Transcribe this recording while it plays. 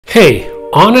Hey,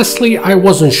 honestly, I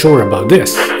wasn't sure about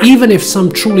this. Even if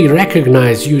some truly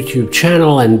recognized YouTube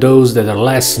channel and those that are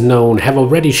less known have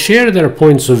already shared their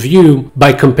points of view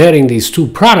by comparing these two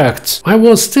products, I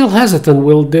was still hesitant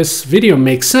will this video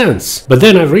make sense. But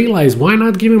then I realized why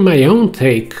not giving my own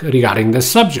take regarding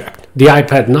this subject. The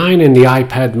iPad 9 and the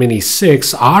iPad mini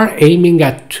 6 are aiming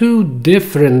at two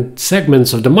different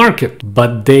segments of the market,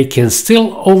 but they can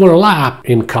still overlap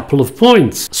in a couple of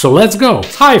points. So let's go!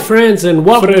 Hi friends and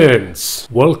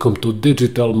welcome to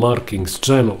Digital Marking's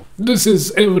channel. This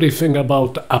is everything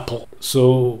about Apple.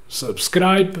 So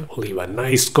subscribe, leave a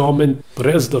nice comment,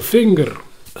 press the finger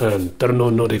and turn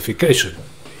on notification.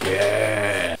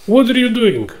 Yeah! What are you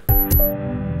doing?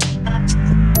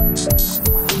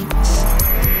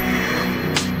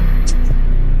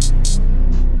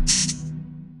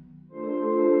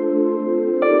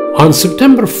 On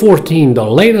September 14, the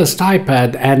latest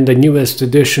iPad and the newest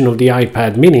edition of the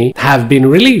iPad mini have been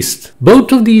released.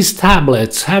 Both of these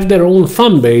tablets have their own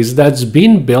fanbase that's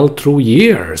been built through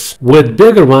years, with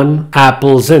bigger one,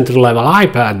 Apple's entry-level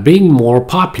iPad, being more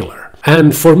popular.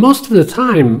 And for most of the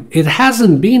time, it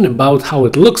hasn't been about how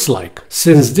it looks like,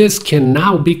 since this can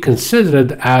now be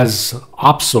considered as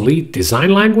obsolete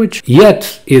design language,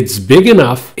 yet it's big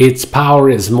enough, its power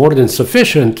is more than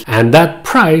sufficient, and that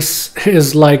price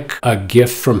is like a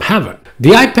gift from heaven.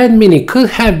 The iPad mini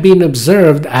could have been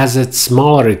observed as its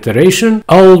smaller iteration,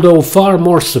 although far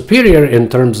more superior in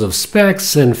terms of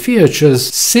specs and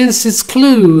features, since its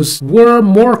clues were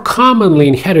more commonly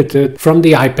inherited from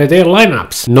the iPad Air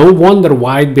lineups. No wonder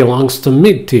why it belongs to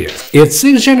mid-tier. Its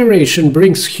 6th generation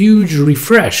brings huge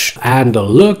refresh and a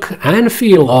look and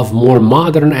feel of more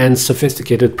modern and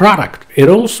sophisticated product. It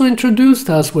also introduced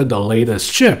us with the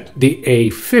latest chip, the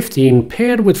A15,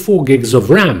 paired with 4 gigs of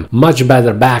RAM, much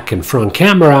better back and front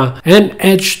camera, and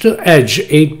edge-to-edge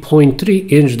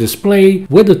 8.3-inch display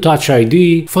with the Touch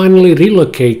ID finally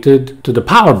relocated to the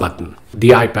power button.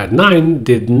 The iPad 9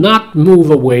 did not move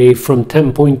away from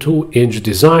 10.2-inch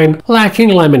design, lacking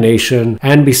lamination,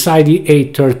 and beside the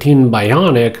A13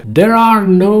 Bionic, there are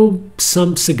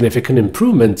some significant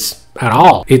improvements at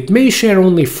all. It may share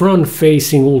only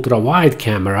front-facing ultra-wide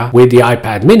camera with the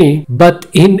iPad mini, but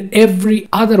in every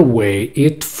other way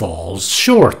it falls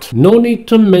short. No need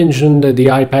to mention that the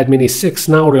iPad mini 6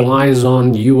 now relies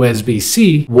on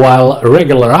USB-C, while a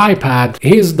regular iPad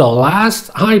is the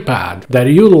last iPad that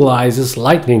utilizes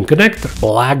Lightning connector.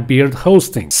 Blackbeard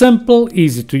hosting. Simple,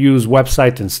 easy-to-use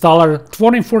website installer,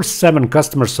 24/7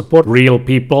 customer support, real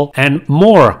people, and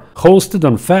more, hosted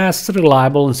on fast,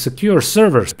 reliable, and secure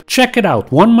servers. Check it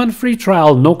out. 1 month free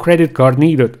trial, no credit card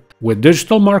needed. With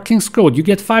Digital Marking's code, you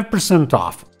get 5%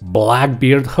 off.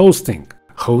 Blackbeard hosting.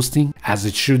 Hosting as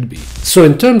it should be. So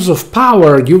in terms of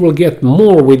power, you will get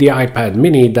more with the iPad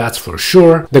mini, that's for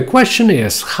sure. The question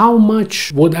is, how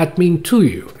much would that mean to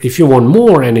you? If you want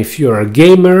more, and if you're a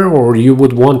gamer or you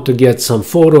would want to get some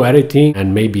photo editing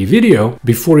and maybe video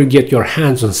before you get your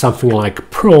hands on something like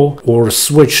Pro or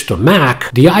switch to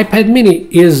Mac, the iPad mini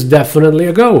is definitely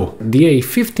a go. The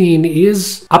A15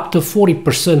 is up to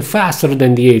 40% faster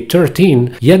than the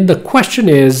A13, yet the question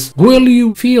is, will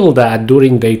you feel that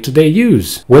during day-to-day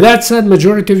use? With that said,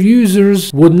 majority of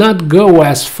users would not go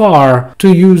as far to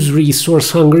use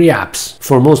resource-hungry apps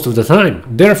for most of the time.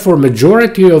 Therefore,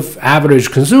 majority of average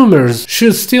consumers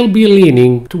should still be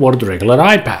leaning toward the regular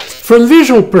iPad. From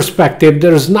visual perspective,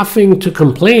 there's nothing to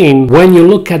complain when you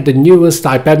look at the newest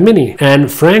iPad mini,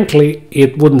 and frankly,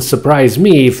 it wouldn't surprise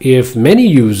me if many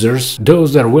users,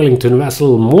 those that are willing to invest a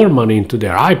little more money into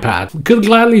their iPad, could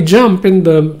gladly jump in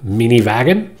the mini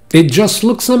wagon. It just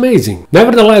looks amazing.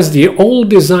 Nevertheless, the old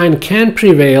design can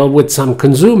prevail with some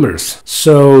consumers,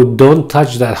 so don't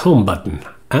touch that home button.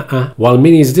 While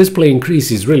mini's display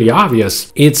increase is really obvious,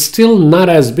 it's still not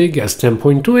as big as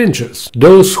 10.2 inches.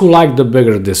 Those who like the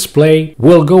bigger display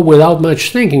will go without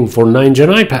much thinking for 9th gen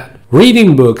iPad.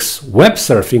 Reading books, web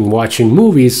surfing, watching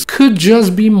movies could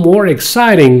just be more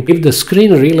exciting if the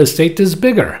screen real estate is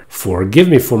bigger. Forgive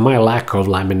me for my lack of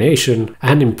lamination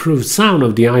and improved sound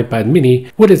of the iPad mini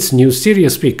with its new stereo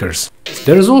speakers.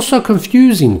 There is also a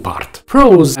confusing part.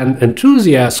 Pros and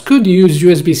enthusiasts could use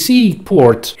USB-C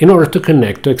port in order to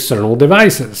connect to external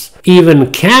devices.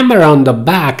 Even camera on the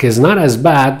back is not as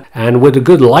bad, and with a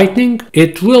good lighting,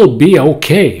 it will be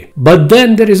okay. But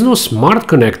then there is no smart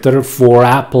connector for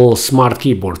Apple's Smart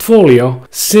Keyboard Folio,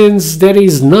 since there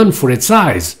is none for its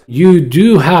size. You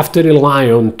do have to rely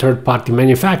on third-party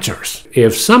manufacturers.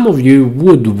 If some of you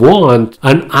would want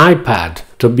an iPad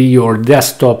to be your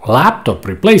desktop laptop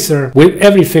replacer with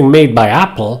everything made by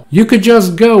Apple, you could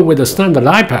just go with a standard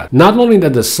iPad. Not only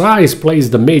that the size plays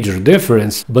the major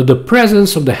difference, but the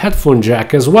presence of the headphone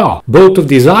jack as well. Both of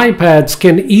these iPads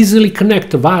can easily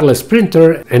connect a wireless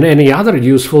printer and any other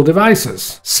useful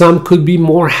devices. Some could be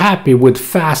more happy with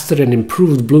faster and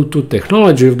improved Bluetooth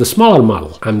technology of the smaller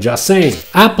model. I'm just saying.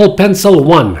 Apple Pencil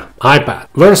 1 iPad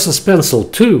versus Pencil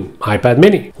 2 iPad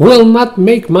mini will not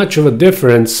make much of a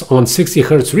difference on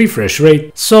 60Hz refresh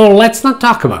rate, so let's not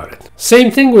talk about it.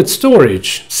 Same thing with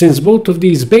storage, since both of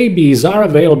these babies are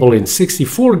available in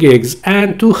 64 gigs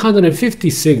and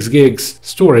 256 gigs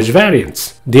storage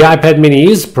variants. The iPad mini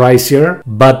is pricier,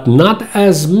 but not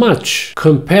as much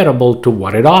comparable to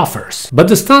what it offers. But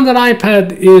the standard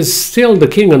iPad is still the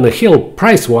king on the hill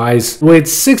price-wise. With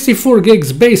 64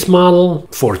 gigs base model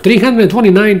for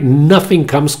 $329, nothing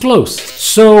comes close.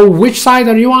 So which side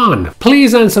are you on?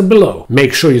 Please answer below.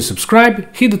 Make sure you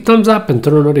subscribe, hit the thumbs up and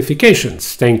turn on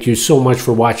notifications. Thank you so much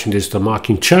for watching this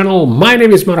Digitalna channel. My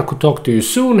name is Marko. Talk to you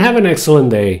soon. Have an excellent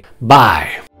day.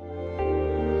 Bye.